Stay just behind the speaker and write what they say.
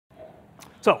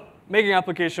making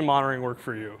application monitoring work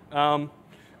for you. And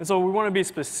so we want to be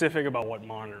specific about what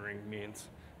monitoring means.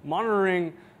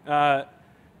 Monitoring,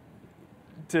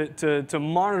 to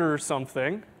monitor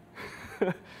something,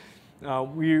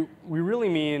 we really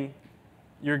mean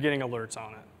you're getting alerts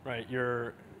on it, right?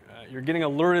 You're getting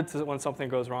alerted to when something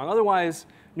goes wrong. Otherwise,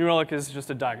 New Relic is just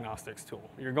a diagnostics tool.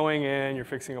 You're going in, you're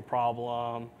fixing a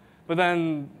problem, but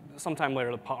then sometime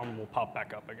later the problem will pop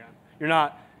back up again. You're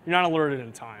not alerted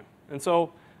in time. And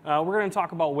so we're going to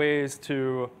talk about ways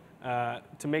to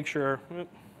make sure,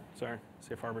 sorry,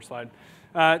 safe harbor slide,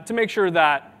 to make sure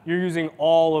that you're using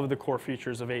all of the core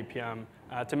features of APM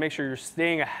to make sure you're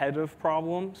staying ahead of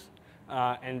problems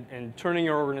and turning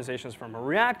your organizations from a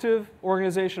reactive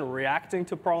organization, reacting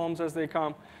to problems as they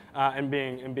come, and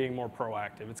being more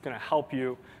proactive. It's going to help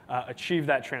you achieve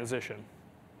that transition.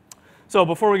 So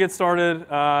before we get started,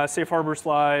 safe harbor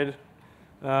slide,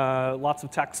 lots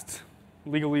of text,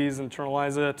 legalese,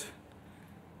 internalize it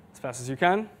as fast as you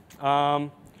can.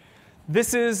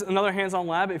 This is another hands-on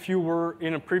lab. If you were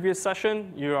in a previous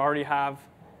session, you already have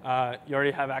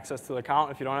access to the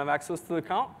account. If you don't have access to the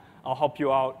account, I'll help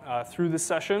you out through this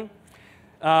session.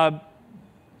 The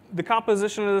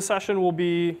composition of the session will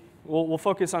be, we'll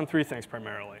focus on three things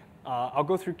primarily. I'll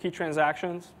go through key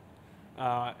transactions,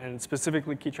 and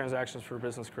specifically key transactions for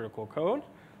business critical code.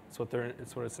 It's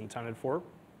what it's intended for.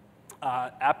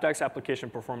 AppDex, Application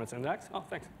Performance Index. Oh,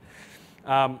 thanks.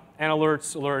 And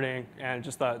alerts, alerting, and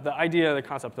just the idea, the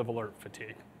concept of alert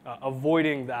fatigue,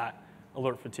 avoiding that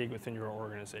alert fatigue within your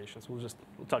organization. So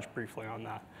we'll touch briefly on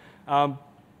that.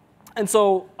 And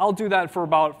so I'll do that for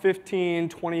about 15,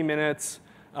 20 minutes,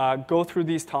 go through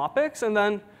these topics, and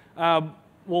then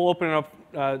we'll open it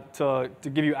up to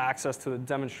give you access to the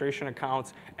demonstration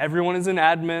accounts. Everyone is an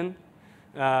admin.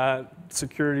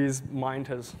 Security's mind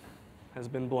has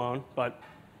been blown, but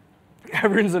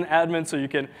everyone's an admin, so you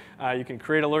can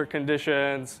create alert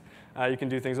conditions. You can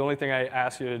do things. The only thing I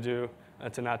ask you to do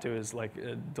to not do is like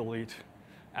delete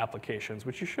applications,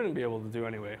 which you shouldn't be able to do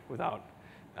anyway without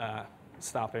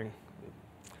stopping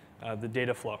the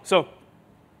data flow. So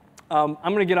I'm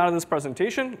going to get out of this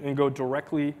presentation and go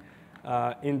directly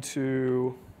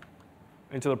into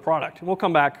the product. And we'll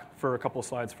come back for a couple of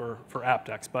slides for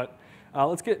AppDex, but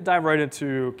let's dive right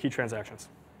into key transactions.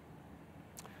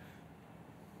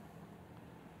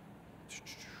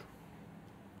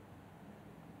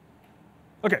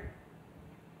 Okay.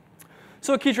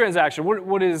 So a key transaction,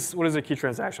 what is a key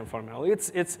transaction fundamentally?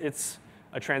 It's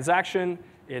a transaction.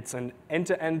 It's an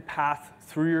end-to-end path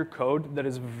through your code that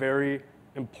is very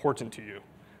important to you.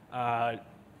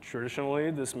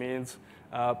 Traditionally, this means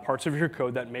parts of your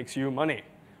code that makes you money,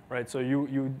 right? So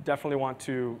you definitely want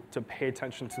to pay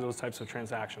attention to those types of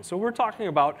transactions. So we're talking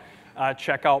about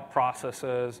checkout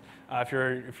processes. If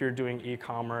you're doing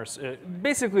e-commerce,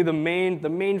 basically the main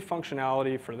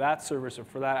functionality for that service or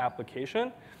for that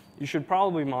application, you should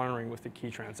probably be monitoring with the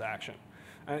key transaction.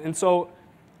 And so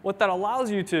what that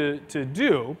allows you to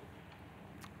do,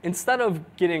 instead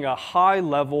of getting a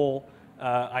high-level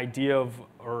idea of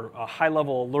or a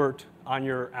high-level alert on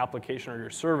your application or your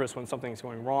service when something's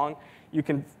going wrong, you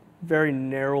can very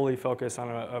narrowly focus on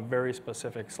a very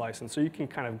specific slice. And so you can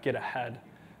kind of get ahead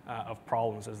of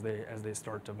problems as they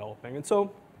start developing. And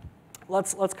so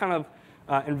let's kind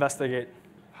of investigate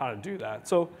how to do that.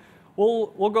 So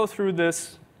we'll go through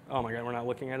this. Oh my God, we're not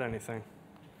looking at anything.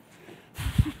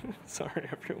 Sorry,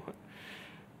 everyone.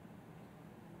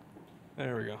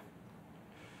 There we go.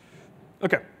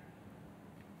 OK.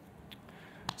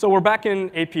 So we're back in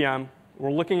APM.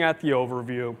 We're looking at the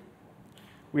overview.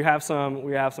 We have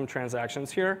some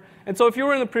transactions here. And so if you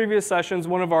were in the previous sessions,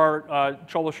 one of our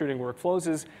troubleshooting workflows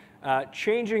is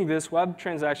changing this web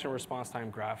transaction response time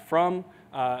graph from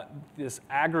this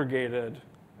aggregated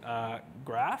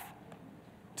graph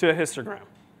to a histogram.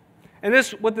 And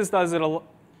what this does,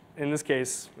 in this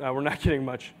case, we're not getting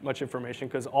much information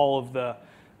because all of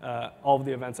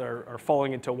the events are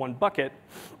falling into one bucket.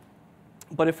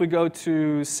 But if we go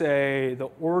to, say, the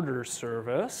order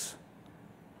service,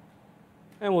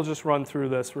 and we'll just run through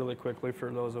this really quickly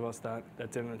for those of us that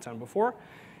didn't attend before,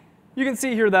 you can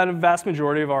see here that a vast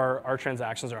majority of our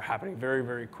transactions are happening very,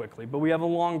 very quickly. But we have a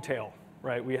long tail,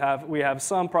 right? We have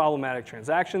some problematic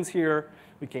transactions here.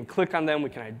 We can click on them. We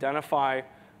can identify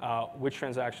which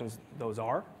transactions those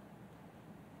are.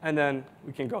 And then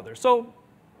we can go there. So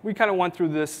we kind of went through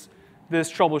this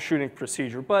troubleshooting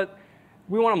procedure. But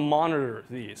we want to monitor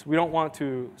these. We don't want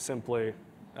to simply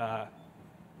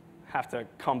have to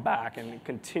come back and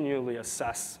continually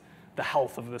assess the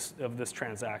health of this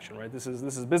transaction, right? This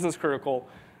is business critical.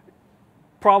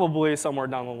 Probably somewhere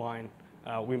down the line,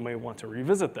 we may want to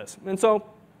revisit this. And so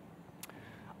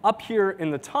up here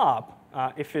in the top,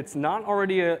 if it's not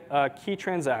already a key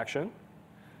transaction,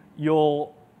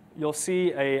 you'll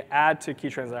see a Add to Key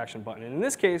Transaction button. And in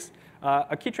this case,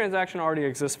 a key transaction already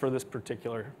exists for this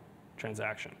particular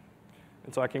transaction.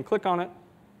 And so I can click on it.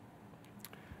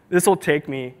 This will take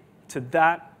me to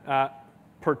that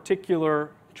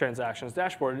particular transactions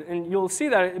dashboard. And you'll see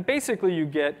that basically you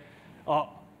get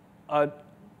a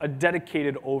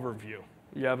dedicated overview.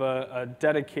 You have a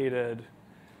dedicated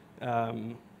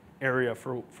area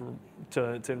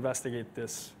to investigate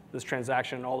this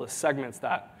transaction and all the segments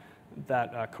that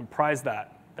comprise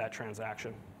that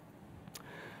transaction.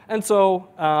 And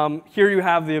so here you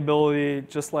have the ability,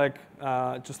 just like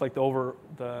the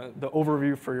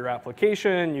overview for your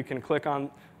application. You can click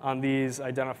on these,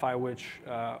 identify which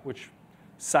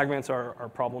segments are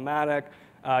problematic.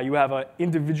 You have an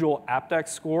individual AppDex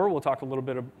score. We'll talk a little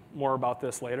bit more about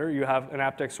this later. You have an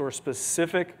AppDex score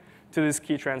specific to this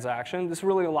key transaction. This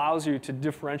really allows you to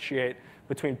differentiate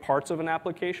between parts of an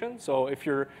application. So if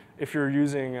you're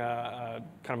using kind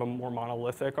of a more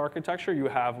monolithic architecture, you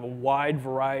have a wide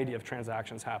variety of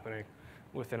transactions happening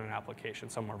within an application.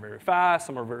 Some are very fast,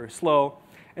 some are very slow.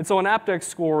 And so an AppDex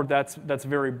score that's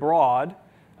very broad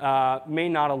may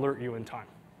not alert you in time,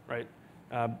 right?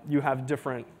 You have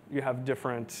different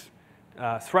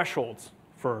thresholds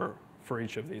for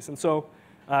each of these. And so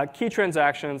key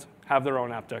transactions have their own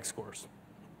AppDex scores.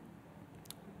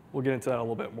 We'll get into that a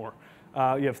little bit more.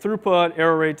 You have throughput,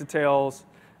 error rate details,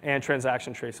 and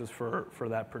transaction traces for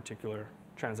that particular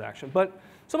transaction. But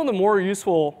some of the more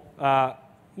useful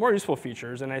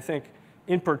features, and I think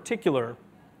in particular,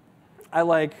 I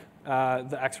like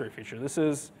the X-ray feature. This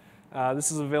is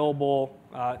available.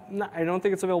 I don't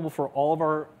think it's available for all of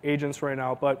our agents right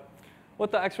now, but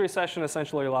what the X-ray session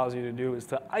essentially allows you to do is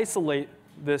to isolate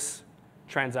this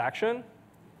transaction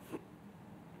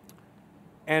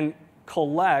and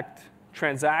collect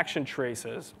transaction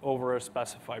traces over a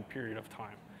specified period of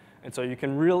time. And so you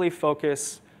can really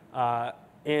focus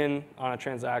in on a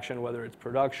transaction, whether it's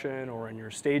production or in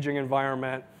your staging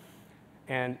environment.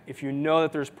 And if you know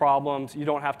that there's problems, you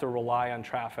don't have to rely on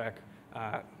traffic,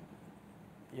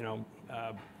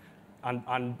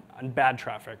 on bad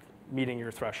traffic meeting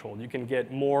your threshold. You can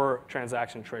get more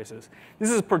transaction traces. This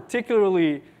is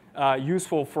particularly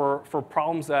useful for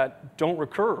problems that don't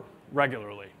recur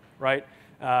regularly, right?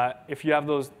 If you have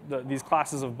these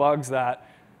classes of bugs that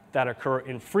occur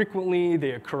infrequently,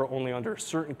 they occur only under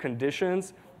certain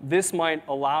conditions, this might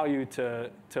allow you to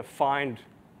find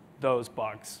those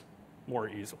bugs more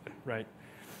easily, right?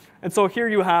 And so here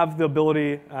you have the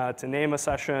ability to name a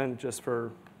session just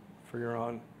for your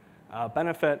own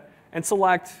benefit and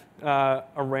select a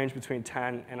range between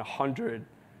 10 and 100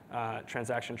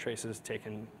 transaction traces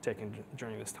taken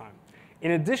during this time.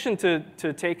 In addition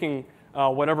to taking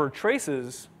whatever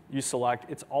traces you select,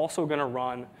 it's also going to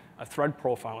run a thread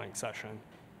profiling session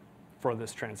for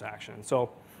this transaction.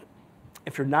 So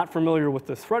if you're not familiar with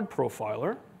the thread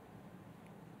profiler,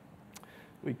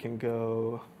 we can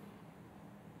go.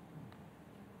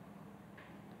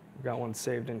 We've got one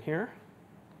saved in here.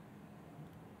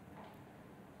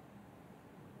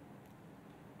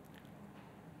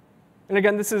 And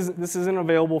again, this isn't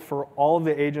available for all of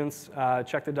the agents.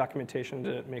 Check the documentation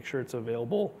to make sure it's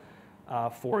available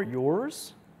for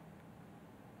yours.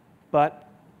 But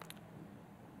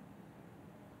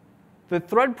the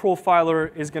thread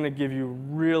profiler is going to give you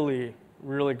really,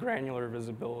 really granular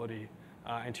visibility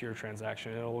into your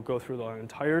transaction. It will go through the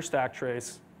entire stack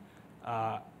trace.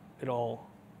 It'll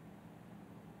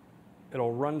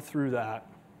run through that.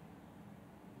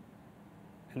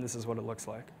 And this is what it looks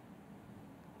like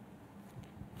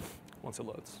once it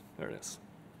loads. There it is.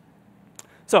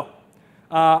 So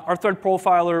our thread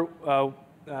profiler,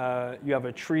 you have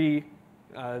a tree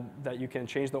that you can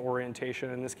change the orientation.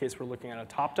 In this case, we're looking at a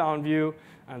top-down view.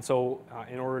 And so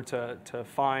in order to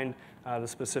find the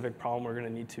specific problem, we're going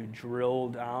to need to drill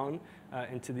down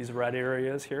into these red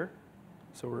areas here.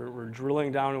 So we're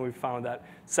drilling down, and we found that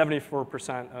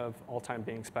 74% of all time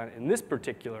being spent in this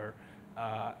particular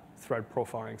thread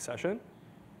profiling session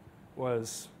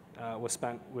was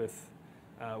spent with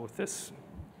this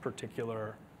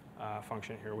particular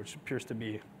function here, which appears to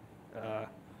be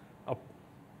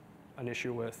an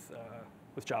issue with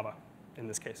Java in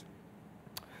this case.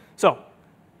 So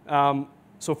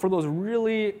for those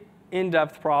really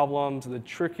in-depth problems, the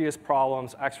trickiest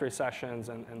problems, X-ray sessions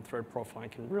and thread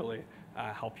profiling can really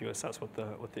help you assess what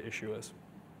the issue is.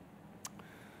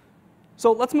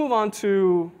 So let's move on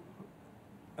to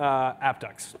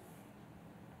AppDex.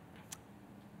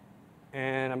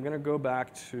 And I'm going to go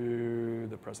back to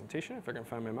the presentation if I can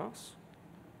find my mouse.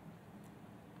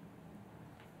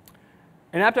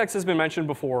 And AppDex has been mentioned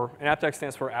before, and AppDex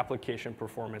stands for Application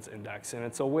Performance Index, and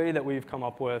it's a way that we've come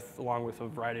up with, along with a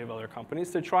variety of other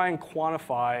companies, to try and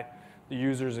quantify the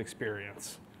user's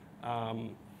experience.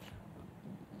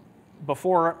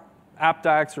 Before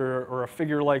AppDex or a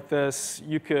figure like this,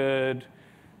 you can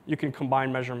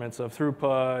combine measurements of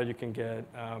throughput, you can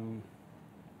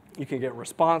get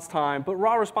response time, but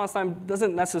raw response time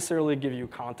doesn't necessarily give you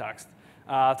context.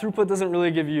 Throughput doesn't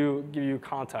really give you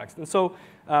context. And so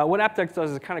what AppDex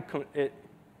does is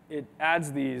it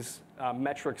adds these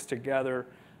metrics together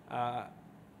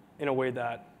in a way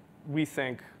that we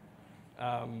think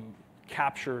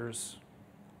captures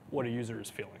what a user is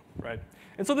feeling, right?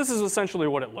 And so this is essentially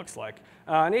what it looks like.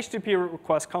 An HTTP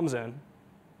request comes in.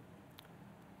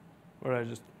 What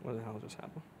the hell just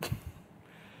happened?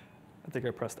 I think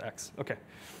I pressed X. OK.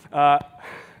 A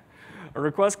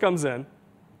request comes in.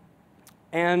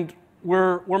 And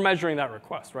we're measuring that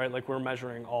request, right? Like we're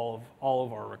measuring all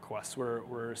of our requests.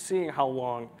 We're seeing how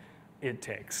long it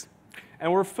takes.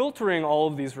 And we're filtering all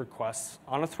of these requests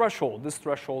on a threshold. This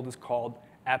threshold is called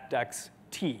AppDex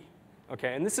T.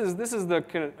 Okay, and this is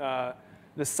the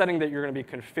setting that you're going to be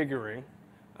configuring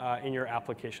in your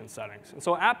application settings. And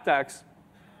so AppDex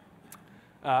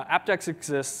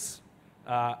exists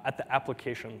at the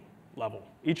application level.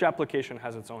 Each application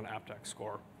has its own AppDex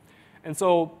score. And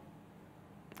so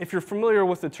if you're familiar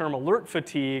with the term alert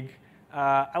fatigue,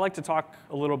 I like to talk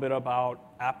a little bit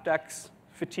about AppDex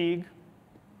fatigue.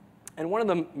 And one of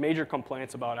the major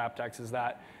complaints about AppDex is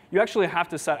that you actually have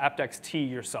to set AppDex T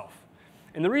yourself.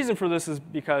 And the reason for this is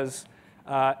because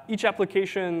each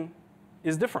application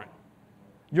is different.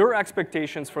 Your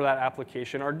expectations for that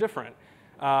application are different.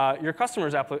 Your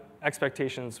customer's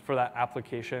expectations for that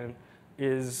application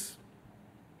is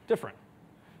different.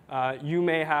 You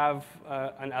may have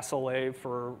an SLA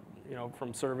for,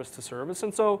 from service to service,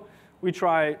 and so you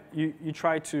try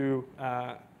to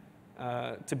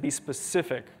be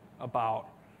specific about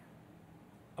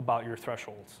your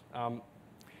thresholds.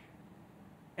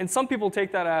 And some people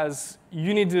take that as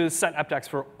you need to set AppDex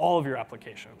for all of your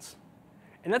applications.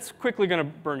 And that's quickly going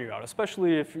to burn you out,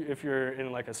 especially if you're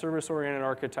in like a service-oriented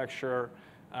architecture.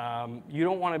 You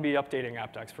don't want to be updating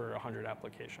AppDex for 100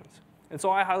 applications. And so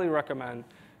I highly recommend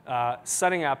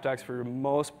setting AppDex for your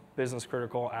most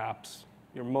business-critical apps,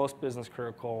 your most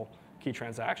business-critical key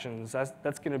transactions.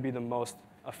 That's going to be the most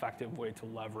effective way to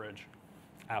leverage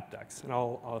AppDex. And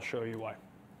I'll show you why.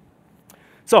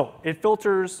 So it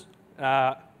filters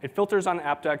on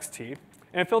AppDex T.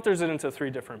 And it filters it into 3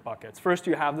 different buckets. First,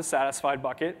 you have the satisfied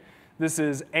bucket. This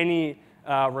is any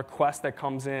request that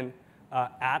comes in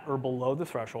at or below the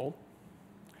threshold.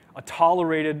 A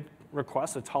tolerated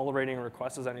request, a tolerating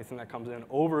request is anything that comes in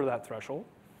over that threshold.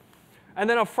 And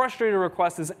then a frustrated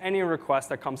request is any request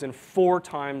that comes in 4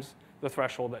 times the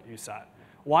threshold that you set.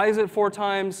 Why is it 4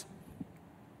 times?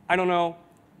 I don't know.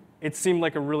 It seemed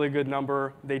like a really good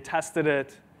number. They tested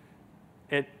it.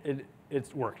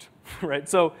 It worked, right?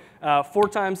 So 4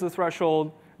 times the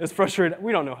threshold is frustrated.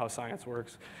 We don't know how science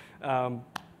works.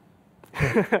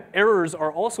 Errors are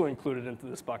also included into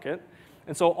this bucket,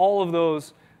 and so all of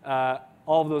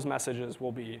those messages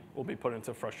will be put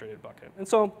into frustrated bucket. And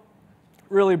so,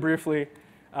 really briefly,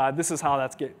 this is how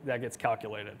that gets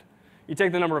calculated. You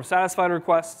take the number of satisfied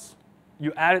requests,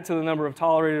 you add it to the number of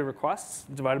tolerated requests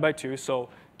divided by 2. So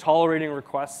tolerating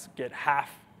requests get half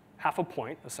a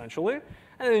point essentially.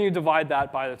 And then you divide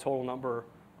that by the total number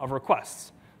of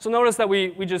requests. So notice that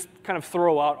we just kind of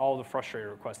throw out all the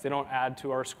frustrated requests. They don't add to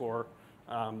our score.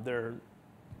 They're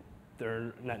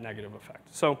net negative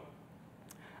effect. So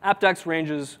AppDex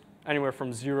ranges anywhere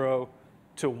from 0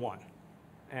 to 1.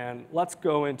 And let's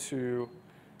go into,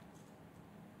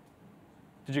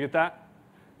 did you get that?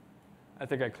 I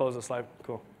think I closed the slide.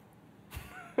 Cool.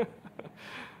 I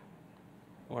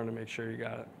wanted to make sure you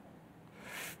got it.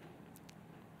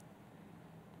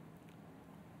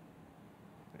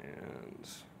 And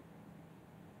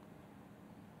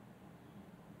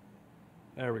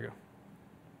there we go.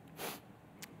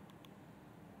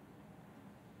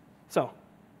 So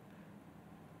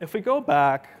if we go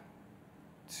back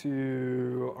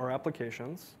to our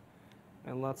applications,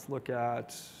 and let's look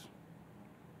at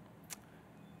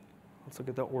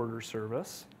the order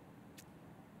service.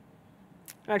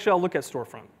 Actually, I'll look at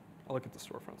storefront. I'll look at the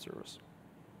storefront service.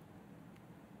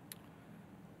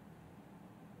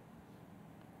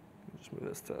 Just move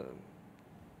this to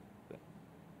the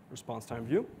response time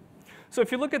view. So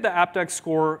if you look at the AppDex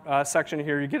score section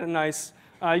here, you get a nice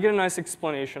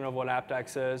explanation of what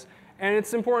AppDex is. And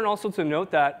it's important also to note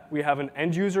that we have an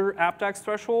end user AppDex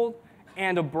threshold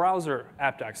and a browser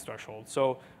AppDex threshold.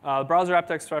 So the browser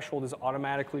AppDex threshold is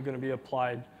automatically going to be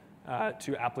applied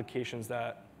to applications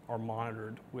that are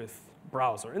monitored with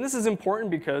browser. And this is important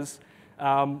because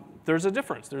there's a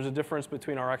difference. There's a difference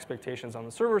between our expectations on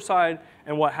the server side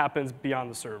and what happens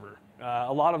beyond the server.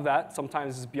 A lot of that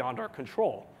sometimes is beyond our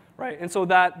control, right? And so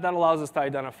that allows us to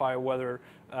identify whether,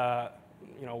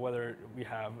 whether we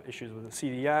have issues with the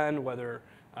CDN, whether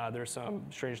there's some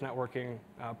strange networking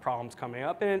problems coming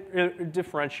up, and it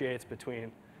differentiates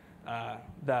between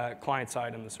the client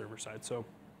side and the server side. So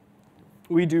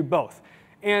we do both.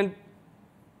 And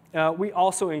we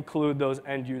also include those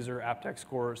end user AppDex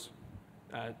scores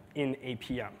in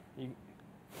APM.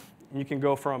 You can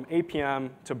go from APM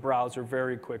to browser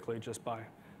very quickly just by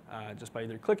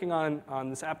either clicking on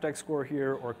this AppDex score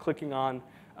here or clicking on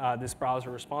this browser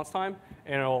response time,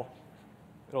 and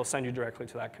it'll send you directly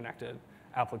to that connected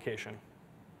application.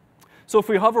 So if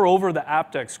we hover over the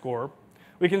AppDex score,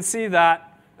 we can see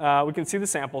that we can see the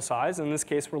sample size. In this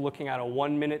case, we're looking at a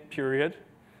 1-minute period,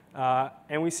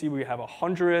 and we see we have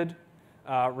 100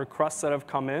 requests that have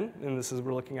come in, and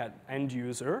we're looking at end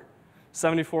user.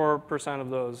 74% of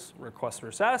those requests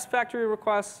were satisfactory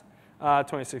requests.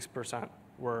 26%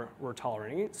 were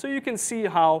tolerating it. So you can see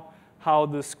how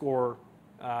the score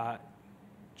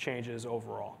changes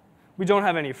overall. We don't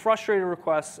have any frustrated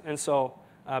requests, and so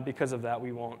because of that,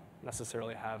 we won't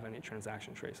necessarily have any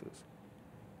transaction traces.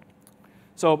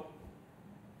 So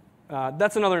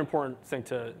that's another important thing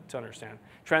to understand.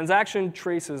 Transaction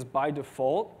traces by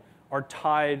default are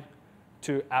tied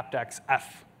to AppDex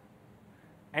F.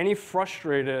 Any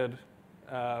frustrated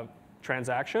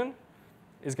transaction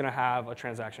is going to have a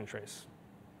transaction trace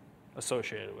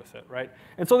associated with it, right?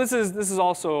 And so this is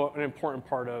also an important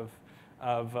part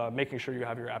of making sure you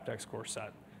have your AppDex score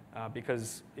set,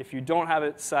 because if you don't have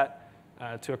it set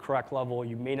to a correct level,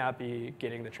 you may not be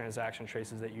getting the transaction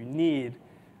traces that you need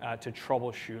to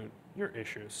troubleshoot your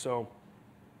issues.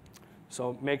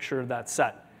 So make sure that's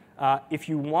set. If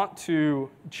you want to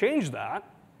change that,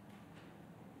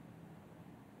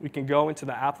 we can go into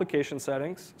the application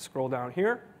settings, scroll down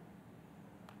here,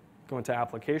 go into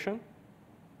application.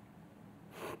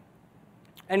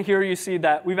 And here you see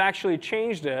that we've actually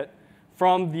changed it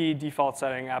from the default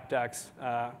setting, AppDex.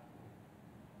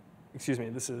 Excuse me,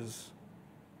 I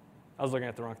was looking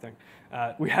at the wrong thing.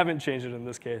 We haven't changed it in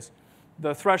this case.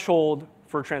 The threshold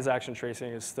for transaction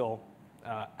tracing is still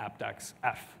AppDex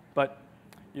F, but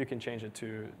you can change it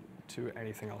to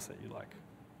anything else that you like.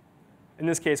 In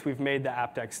this case, we've made the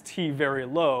AppDex T very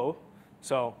low,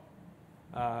 so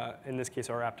in this case,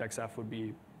 our AppDex F would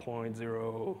be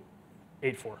 0.084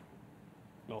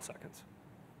 milliseconds.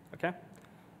 Okay?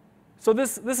 So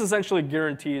this essentially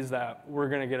guarantees that we're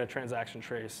going to get a transaction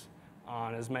trace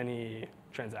on as many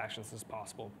transactions as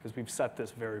possible because we've set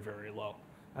this very, very low.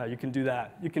 You can do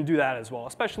that. You can do that as well,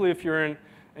 especially if you're in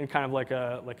kind of like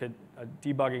a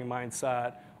debugging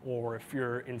mindset, or if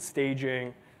you're in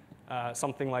staging,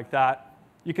 something like that.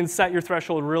 You can set your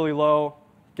threshold really low,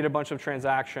 get a bunch of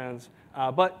transactions,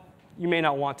 but you may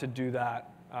not want to do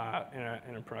that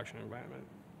in a production environment.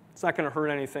 It's not going to hurt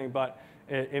anything, but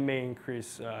it may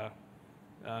increase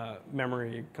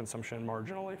memory consumption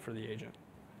marginally for the agent.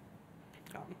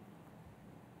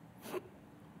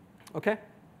 OK?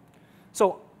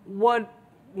 So what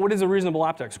is a reasonable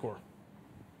AppDex score?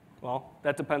 Well,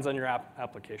 that depends on your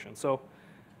application. So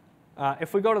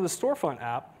if we go to the storefront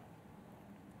app,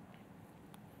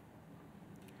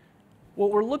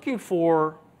 what we're looking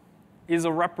for is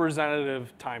a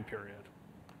representative time period.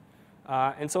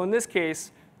 And so in this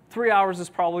case, 3 hours is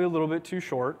probably a little bit too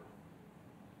short.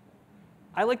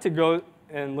 I like to go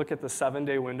and look at the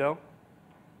 7-day window.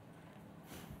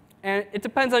 And it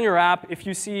depends on your app. If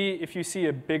you see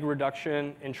a big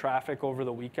reduction in traffic over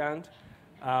the weekend,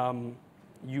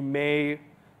 you may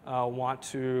want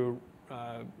to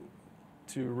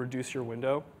reduce your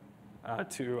window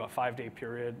to a 5-day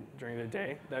period during the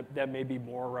day. That may be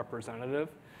more representative.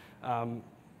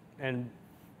 And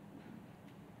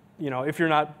if you're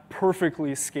not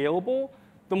perfectly scalable,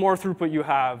 the more throughput you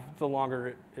have, the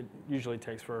longer it usually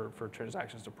takes for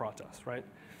transactions to process, right?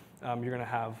 You're going to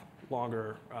have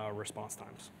longer response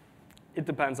times. It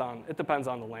depends on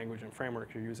the language and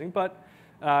framework you're using, but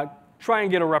try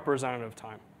and get a representative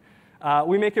time.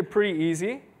 We make it pretty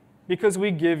easy because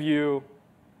we give you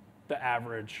the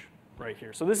average right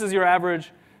here. So this is your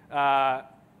average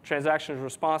transaction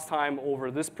response time over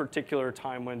this particular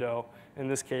time window. In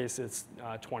this case, it's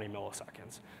 20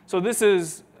 milliseconds. So this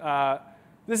is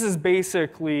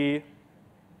basically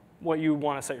what you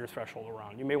want to set your threshold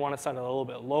around. You may want to set it a little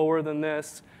bit lower than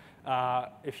this.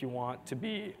 If you want to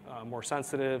be more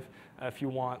sensitive, if you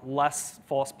want less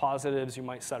false positives, you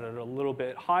might set it a little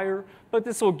bit higher. But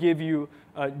this will give you,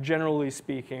 generally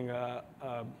speaking, a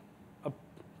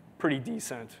pretty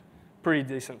decent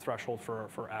threshold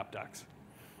for AppDex.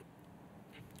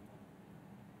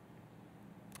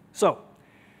 So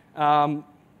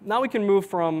now we can move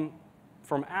from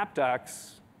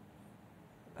AppDex.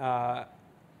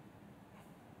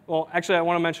 Well, actually, I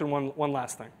want to mention one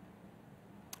last thing.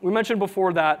 We mentioned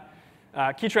before that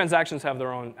key transactions have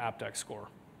their own AppDex score.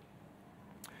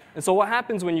 And so what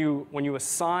happens when you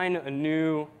assign a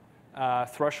new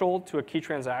threshold to a key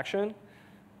transaction,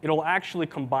 it'll actually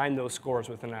combine those scores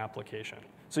within an application.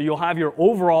 So you'll have your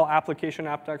overall application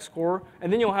AppDex score,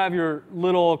 and then you'll have your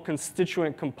little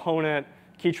constituent component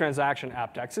key transaction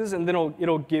AppDexes, and then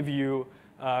it'll give you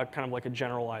kind of like a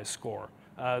generalized score.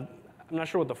 I'm not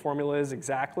sure what the formula is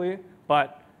exactly,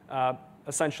 but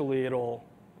essentially it'll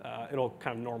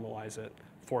kind of normalize it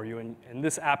for you. And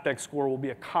this AppDex score will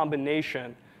be a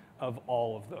combination of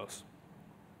all of those.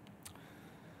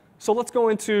 So let's go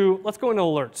into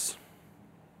alerts.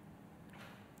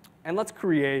 And let's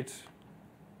create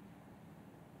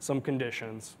some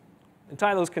conditions and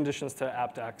tie those conditions to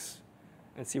AppDex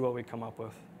and see what we come up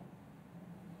with.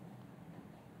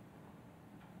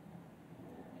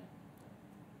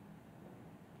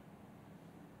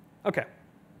 OK.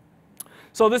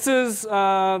 So this is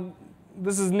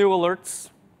new alerts,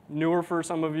 newer for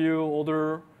some of you,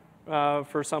 older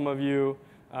for some of you.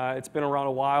 It's been around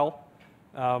a while,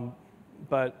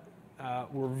 but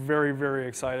we're very, very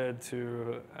excited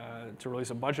to release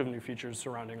a bunch of new features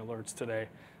surrounding alerts today.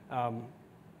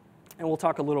 And we'll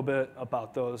talk a little bit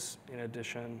about those in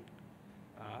addition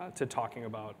to talking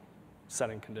about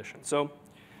setting conditions. So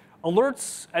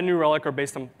alerts at New Relic are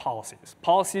based on policies.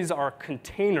 Policies are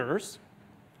containers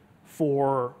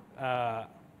for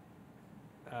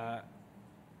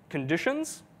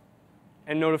conditions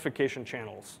and notification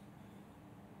channels.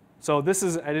 So this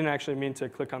is, I didn't actually mean to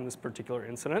click on this particular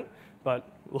incident, but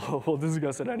we'll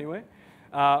discuss it anyway.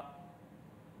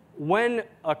 When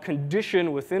a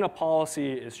condition within a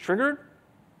policy is triggered,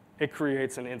 it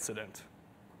creates an incident,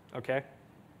 OK?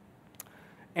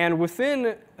 And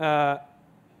within, and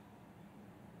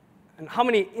how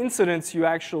many incidents you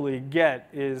actually get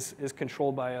is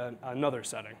controlled by another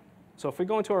setting. So if we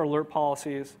go into our alert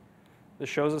policies, this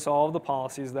shows us all of the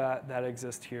policies that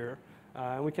exist here.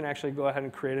 And we can actually go ahead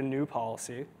and create a new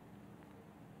policy,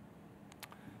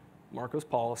 Marko's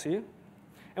policy.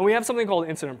 And we have something called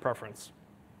incident preference.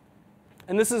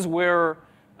 And this is where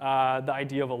the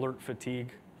idea of alert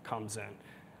fatigue comes in.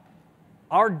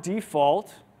 Our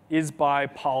default is by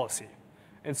policy.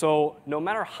 And so no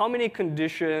matter how many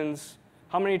conditions,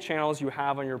 how many channels you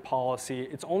have on your policy,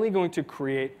 it's only going to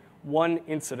create one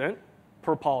incident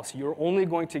per policy. You're only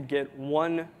going to get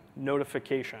one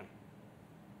notification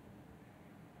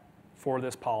for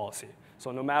this policy.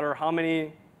 So no matter how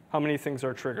many things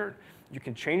are triggered, you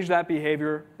can change that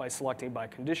behavior by selecting by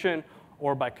condition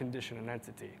or by condition and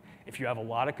entity. If you have a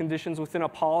lot of conditions within a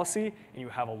policy and you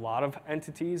have a lot of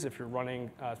entities, if you're running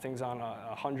things on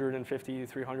 150,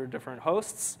 300 different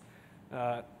hosts,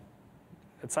 et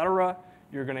cetera,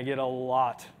 you're going to get a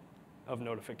lot of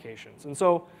notifications. And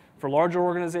so for larger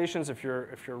organizations, if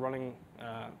you're running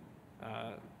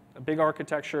a big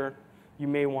architecture, you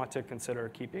may want to consider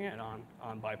keeping it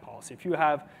on by policy. If you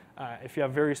have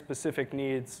very specific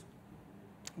needs,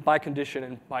 by condition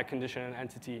and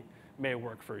entity may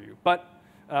work for you. But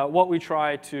what we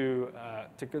try to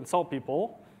consult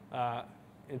people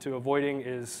into avoiding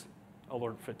is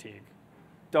alert fatigue.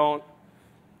 Don't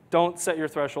set your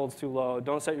thresholds too low.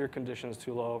 Don't set your conditions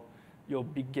too low. You'll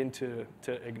begin to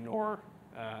ignore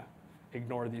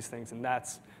these things, and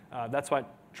that's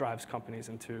what drives companies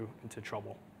into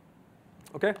trouble.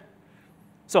 Okay,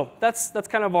 so that's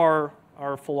kind of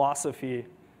our philosophy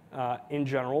in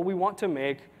general. We want to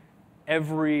make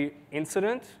every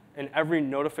incident and every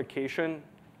notification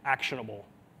actionable.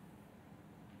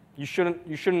 You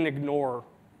shouldn't ignore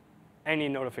any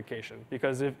notification,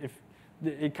 because if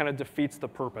it kind of defeats the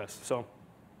purpose. So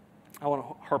I want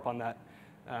to harp on that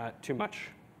too much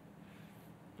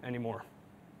anymore.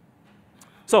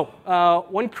 So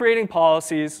when creating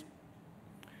policies,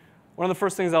 one of the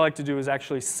first things I like to do is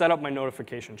actually set up my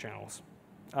notification channels.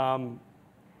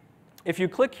 If you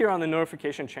click here on the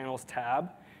Notification Channels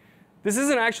tab, this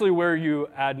isn't actually where you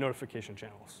add notification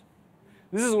channels.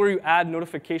 This is where you add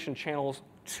notification channels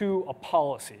to a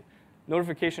policy,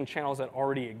 notification channels that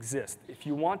already exist. If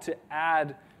you want to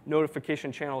add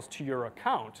notification channels to your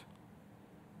account,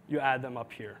 you add them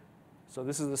up here. So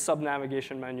this is the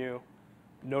sub-navigation menu.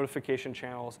 notification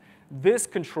channels. This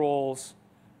controls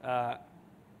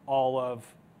all of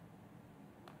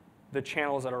the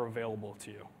channels that are available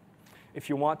to you. If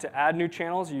you want to add new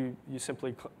channels, you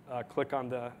simply click on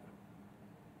the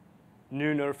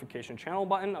new notification channel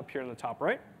button up here in the top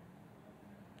right.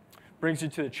 Brings you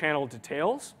to the channel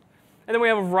details. And then we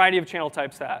have a variety of channel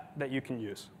types that you can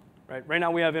use. Right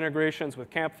now we have integrations with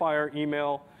Campfire,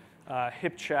 email,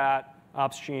 HipChat,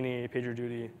 Opsgenie,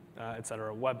 PagerDuty, et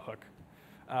cetera, webhook.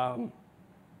 And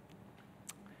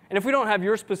if we don't have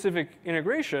your specific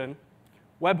integration,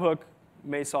 webhook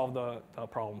may solve the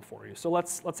problem for you. So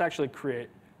let's actually create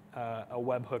a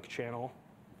webhook channel.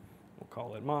 We'll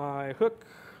call it my hook.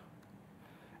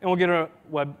 And we'll get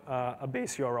a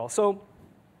base URL. So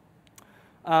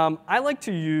I like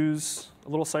to use a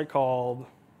little site called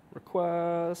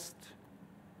request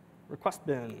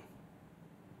bin.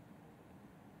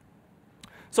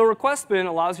 So request bin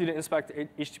allows you to inspect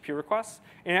HTTP requests,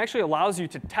 and it actually allows you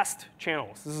to test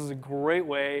channels. This is a great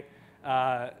way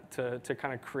to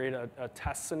kind of create a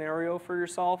test scenario for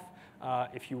yourself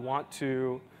if you want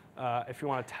to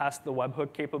test the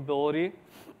webhook capability.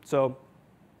 So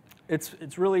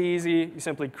it's really easy. You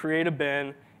simply create a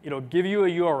bin. It'll give you a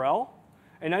URL.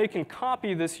 And now you can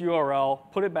copy this URL,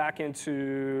 put it back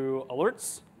into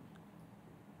alerts,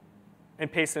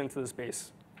 and paste it into this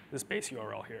base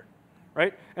URL here,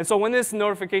 right? And so when this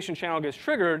notification channel gets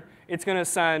triggered, it's going to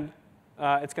send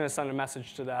a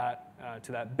message to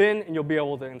that bin, and you'll be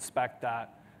able to inspect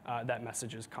that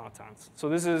message's contents. So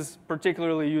this is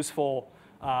particularly useful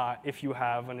if you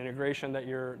have an integration that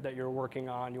you're working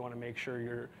on. You want to make sure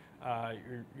your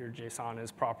JSON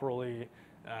is properly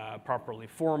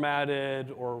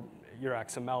formatted, or your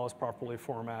XML is properly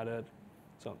formatted.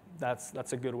 So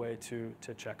that's a good way to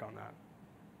check on that.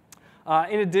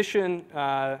 In addition,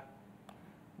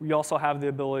 we also have the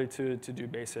ability to do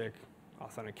basic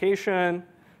authentication.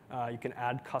 You can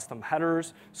add custom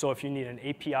headers. So if you need an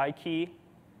API key,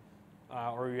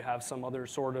 or you have some other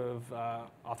sort of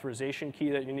authorization key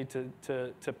that you need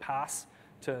to pass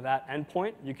to that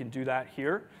endpoint, you can do that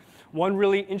here. One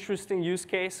really interesting use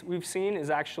case we've seen is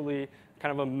actually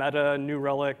kind of a meta New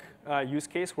Relic use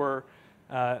case where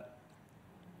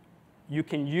you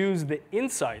can use the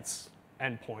insights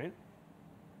endpoint,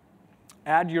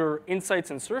 add your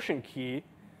insights insertion key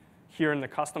here in the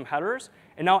custom headers,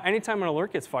 and now anytime an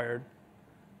alert gets fired,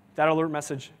 that alert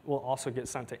message will also get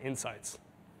sent to insights.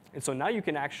 And so now you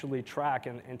can actually track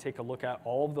and take a look at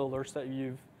all of the alerts that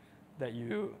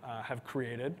you have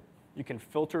created. You can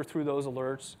filter through those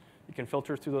alerts. You can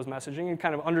filter through those messaging and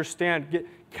kind of understand,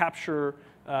 capture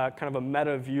kind of a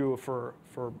meta view for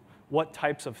what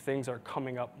types of things are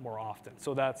coming up more often.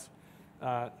 So that's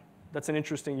an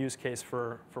interesting use case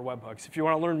for webhooks. If you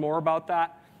want to learn more about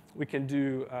that, we can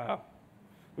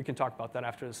talk about that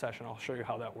after the session. I'll show you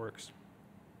how that works.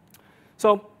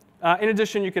 So in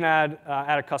addition, you can add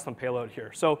a custom payload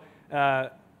here. So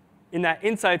in that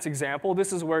insights example,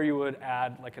 this is where you would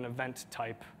add like an event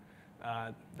type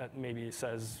that maybe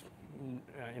says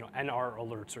NR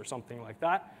alerts or something like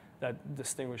that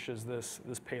distinguishes this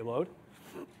payload.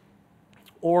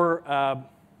 Or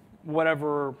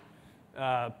whatever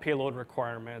payload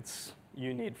requirements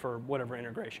you need for whatever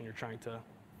integration you're trying to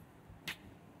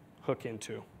hook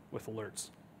into with alerts.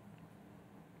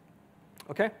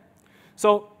 OK?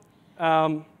 So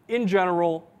in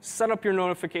general, set up your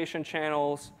notification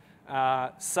channels,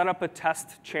 set up a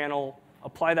test channel,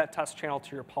 apply that test channel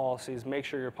to your policies, make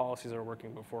sure your policies are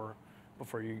working before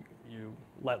you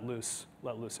let loose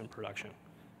in production.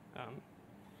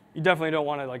 You definitely don't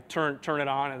want to like turn it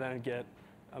on and then get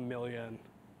a million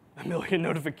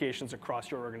notifications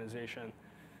across your organization.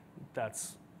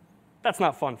 That's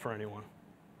not fun for anyone.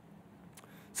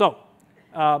 So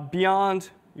beyond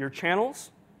your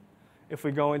channels, if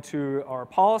we go into our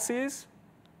policies,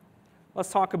 let's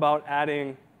talk about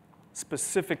adding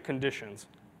specific conditions.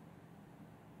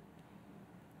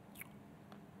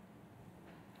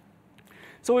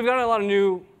 So we've got a lot of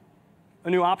new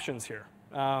options here.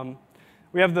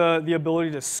 We have the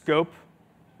ability to scope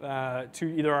to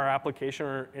either our application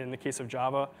or, in the case of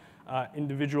Java,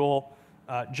 individual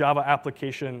Java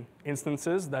application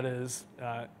instances, that is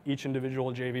each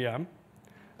individual JVM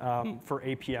for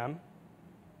APM.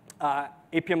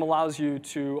 APM allows you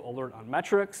to alert on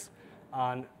metrics,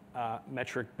 on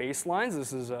metric baselines.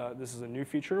 This is a new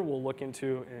feature we'll look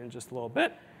into in just a little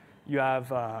bit. You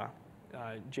have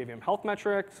JVM health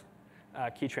metrics,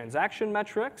 key transaction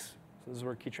metrics. So this is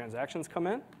where key transactions come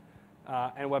in,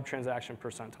 and web transaction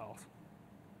percentiles.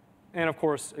 And of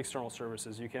course, external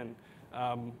services. You can,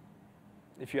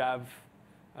 if you have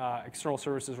external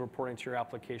services reporting to your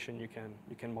application, you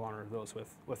can monitor those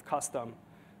with custom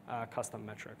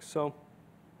metrics. So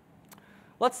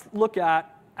let's look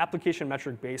at application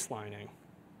metric baselining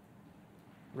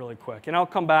really quick. And I'll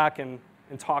come back and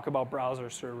talk about browser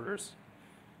servers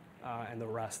and the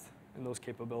rest and those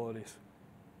capabilities.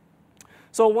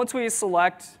 So once we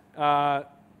select the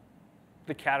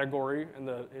category and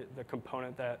the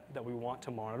component that we want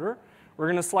to monitor, we're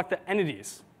going to select the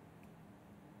entities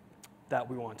that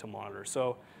we want to monitor.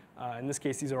 So in this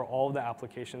case, these are all of the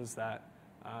applications that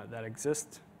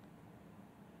exist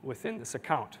within this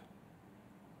account.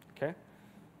 Okay,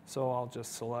 so I'll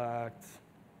just select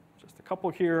just a couple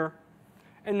here.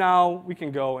 And now we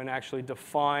can go and actually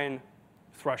define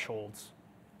thresholds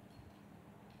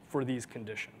for these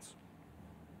conditions.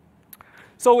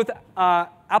 So with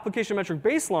application metric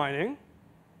baselining,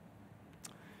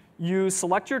 you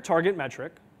select your target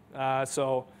metric.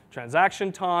 So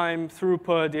transaction time,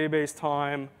 throughput, database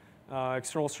time,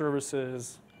 external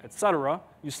services, et cetera.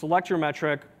 You select your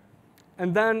metric.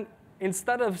 And then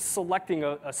instead of selecting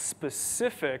a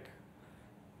specific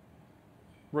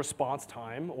response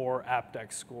time or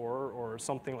AppDex score or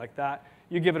something like that,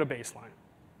 you give it a baseline.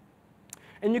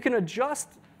 And you can adjust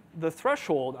the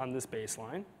threshold on this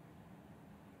baseline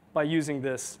by using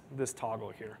this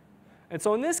toggle here. And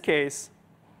so in this case,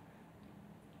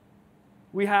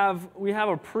 we have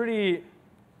a pretty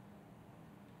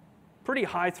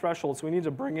high threshold, so we need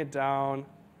to bring it down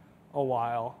a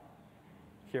while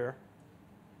here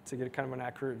to get kind of an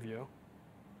accurate view.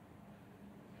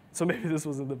 So maybe this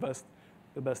wasn't the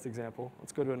best example.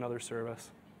 Let's go to another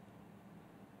service.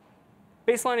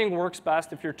 Baselining works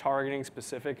best if you're targeting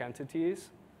specific entities,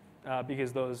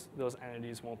 because those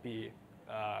entities won't be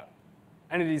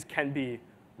entities can be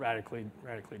radically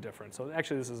different. So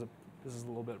actually, this is a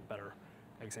little bit better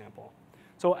example.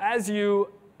 So as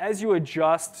you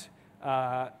adjust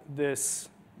this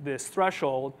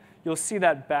threshold, you'll see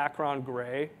that background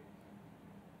gray,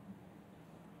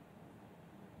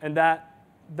 and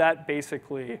that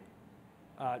basically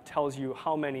tells you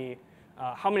how many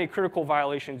critical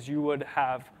violations you would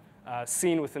have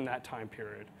seen within that time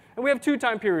period. And we have 2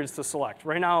 time periods to select.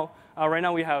 Right now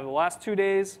we have the last 2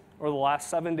 days or the last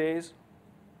 7 days.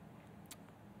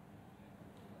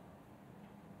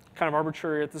 Kind of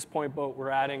arbitrary at this point, but we're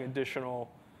adding additional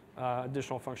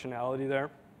functionality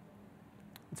there.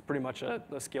 It's pretty much a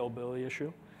scalability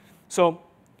issue. So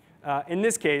in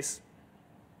this case,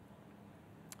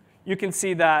 you can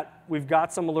see that we've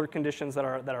got some alert conditions that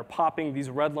are popping, these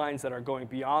red lines that are going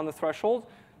beyond the threshold.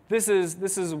 This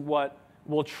is what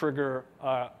will trigger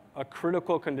a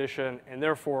critical condition, and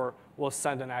therefore will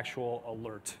send an actual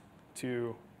alert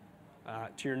to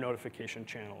your notification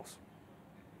channels.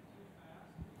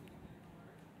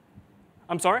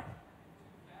 I'm sorry?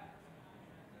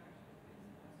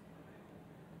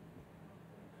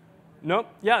 Nope.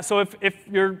 Yeah, so if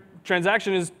your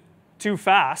transaction is too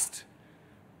fast,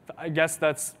 I guess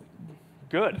that's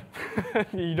good.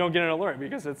 You don't get an alert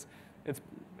because it's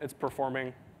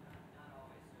performing.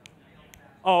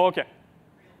 Oh, okay.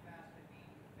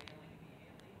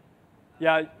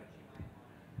 Yeah,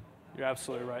 you're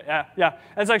absolutely right. Yeah.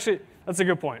 That's a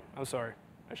good point. I'm sorry,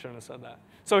 I shouldn't have said that.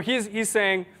 So he's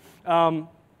saying,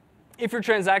 if your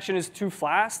transaction is too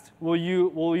fast, will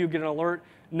you get an alert?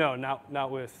 No,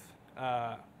 not with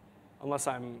unless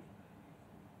I'm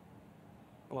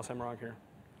wrong here.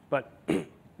 But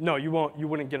no, you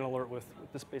wouldn't get an alert with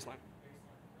this baseline.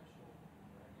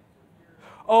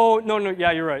 Oh, no,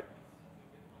 yeah, you're right.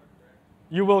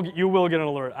 You will get an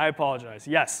alert. I apologize.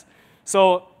 Yes.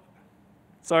 So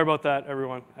sorry about that,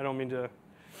 everyone. I don't mean to.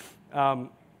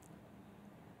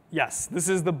 Yes, this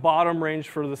is the bottom range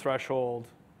for the threshold.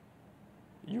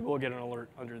 You will get an alert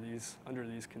under these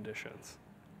conditions.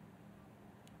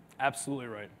 Absolutely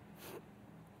right.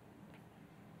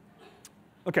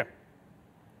 Okay.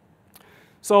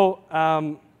 So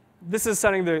this is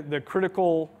setting the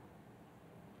critical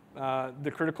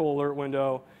alert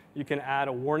window. You can add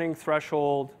a warning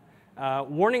threshold.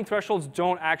 Warning thresholds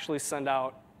don't actually send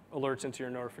out alerts into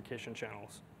your notification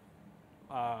channels.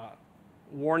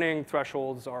 Warning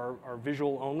thresholds are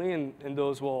visual only, and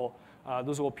those will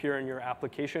appear in your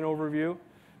application overview.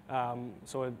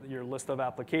 So your list of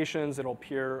applications, it'll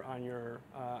appear on your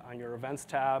events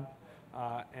tab,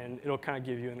 and it'll kind of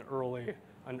give you an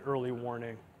early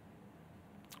warning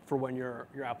for when your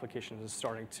application is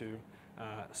starting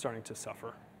to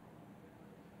suffer.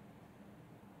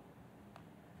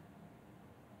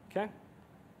 Okay.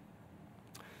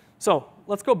 So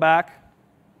let's go back,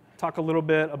 talk a little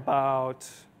bit about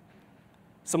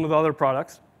some of the other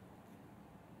products.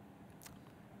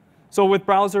 So with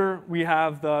browser, we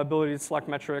have the ability to select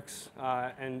metrics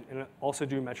and also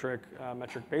do metric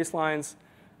baselines.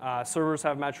 Servers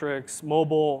have metrics.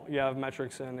 Mobile, you have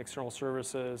metrics and external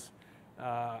services.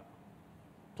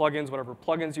 Plugins, whatever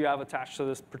plugins you have attached to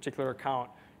this particular account,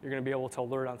 you're going to be able to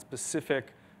alert on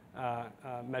specific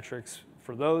metrics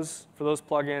for those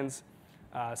plugins.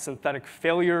 Synthetic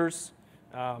failures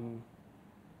are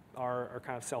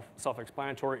kind of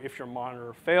self-explanatory. If your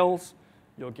monitor fails,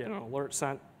 you'll get an alert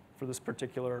sent for this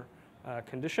particular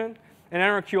condition. And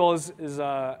NRQL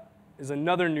is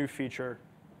another new feature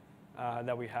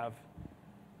that we have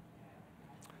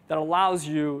that allows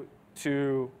you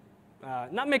to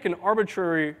not make an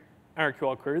arbitrary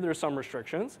NRQL query. There are some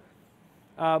restrictions.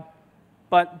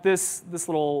 But this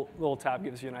little tab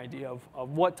gives you an idea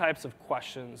of what types of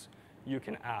questions you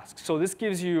can ask. So this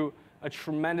gives you a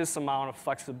tremendous amount of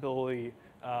flexibility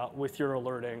with your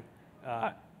alerting.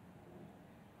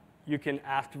 You can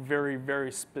ask very,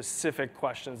 very specific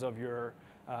questions of your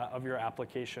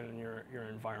application and your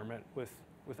environment with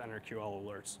NRQL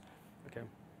alerts. Okay.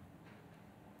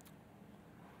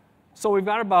 So we've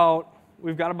got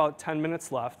about 10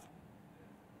 minutes left.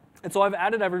 And so I've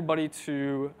added everybody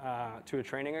to a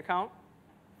training account.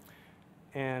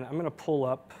 And I'm going to pull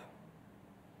up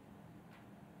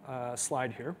a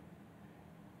slide here.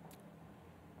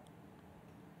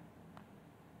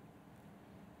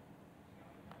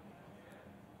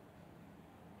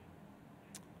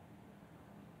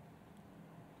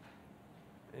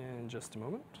 In just a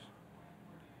moment.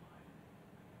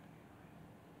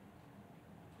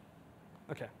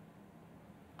 OK.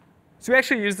 So we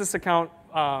actually used this account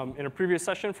in a previous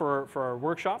session for our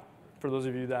workshop. For those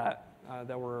of you that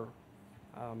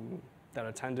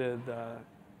attended the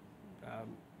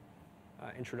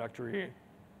introductory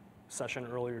session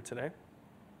earlier today.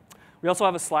 We also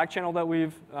have a Slack channel that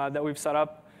we've set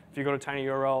up. If you go to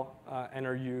tinyurl,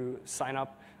 NRU sign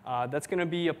up, that's going to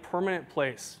be a permanent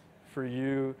place for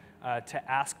you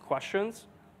to ask questions,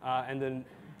 and then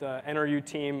the NRU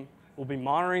team will be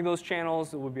monitoring those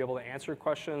channels. We'll be able to answer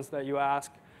questions that you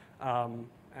ask, and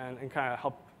kind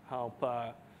of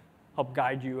help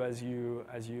guide you as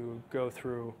you go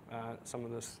through some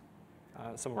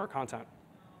of our content.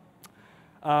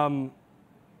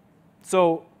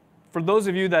 So for those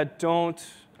of you that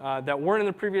weren't in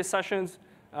the previous sessions,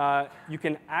 you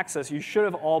can access. You should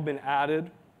have all been added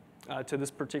to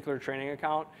this particular training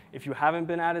account. If you haven't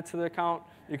been added to the account,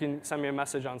 you can send me a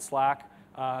message on Slack.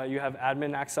 You have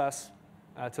admin access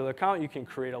to the account. You can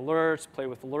create alerts, play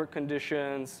with alert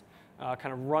conditions,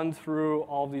 kind of run through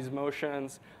all these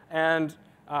motions. And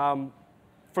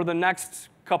for the next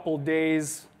couple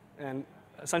days and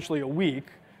essentially a week,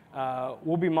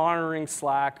 we'll be monitoring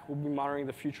Slack. We'll be monitoring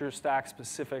the future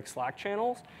Stack-specific Slack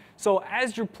channels. So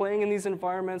as you're playing in these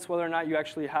environments, whether or not you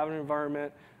actually have an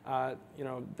environment,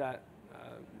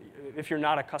 if you're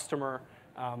not a customer,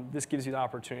 this gives you the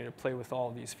opportunity to play with all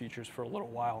of these features for a little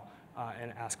while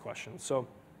and ask questions. So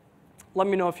let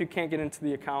me know if you can't get into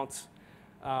the accounts.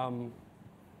 For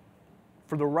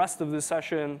the rest of this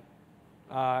session,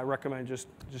 I recommend just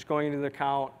going into the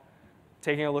account,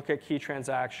 taking a look at key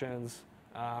transactions,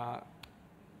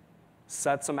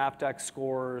 set some AppDeck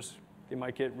scores. They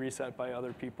might get reset by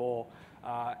other people,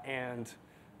 and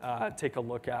take a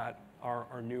look at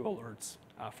our new alerts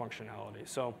functionality.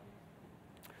 So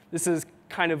this is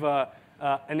kind of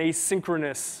an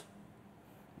asynchronous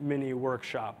mini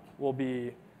workshop. We'll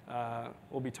be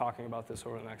talking about this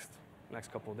over the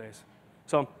next couple of days.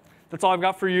 So that's all I've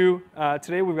got for you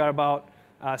today. We've got about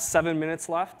 7 minutes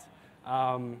left.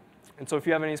 And so if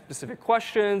you have any specific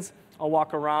questions, I'll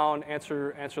walk around,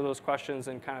 answer those questions,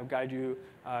 and kind of guide you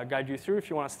through. If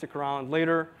you want to stick around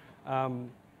later,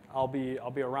 I'll be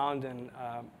around. And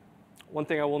one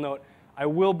thing I will note, I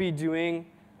will be doing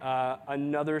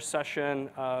another session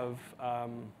of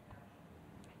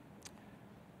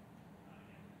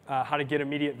how to get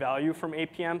immediate value from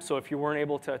APM. So if you weren't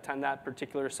able to attend that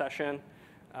particular session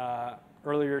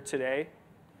earlier today,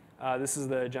 this is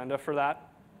the agenda for that.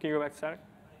 Can you go back to static?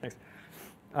 Thanks.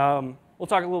 We'll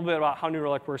talk a little bit about how New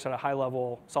Relic works at a high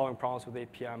level, solving problems with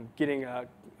APM, getting a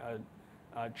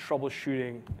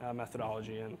troubleshooting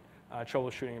methodology, and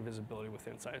troubleshooting and visibility with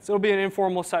insights. It'll be an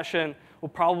informal session. We'll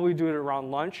probably do it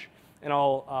around lunch, and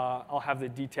I'll have the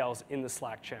details in the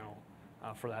Slack channel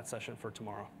for that session for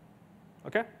tomorrow.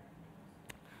 OK?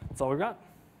 That's all we've got.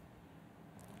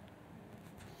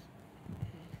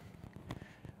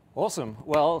 Awesome.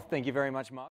 Well, thank you very much, Mark.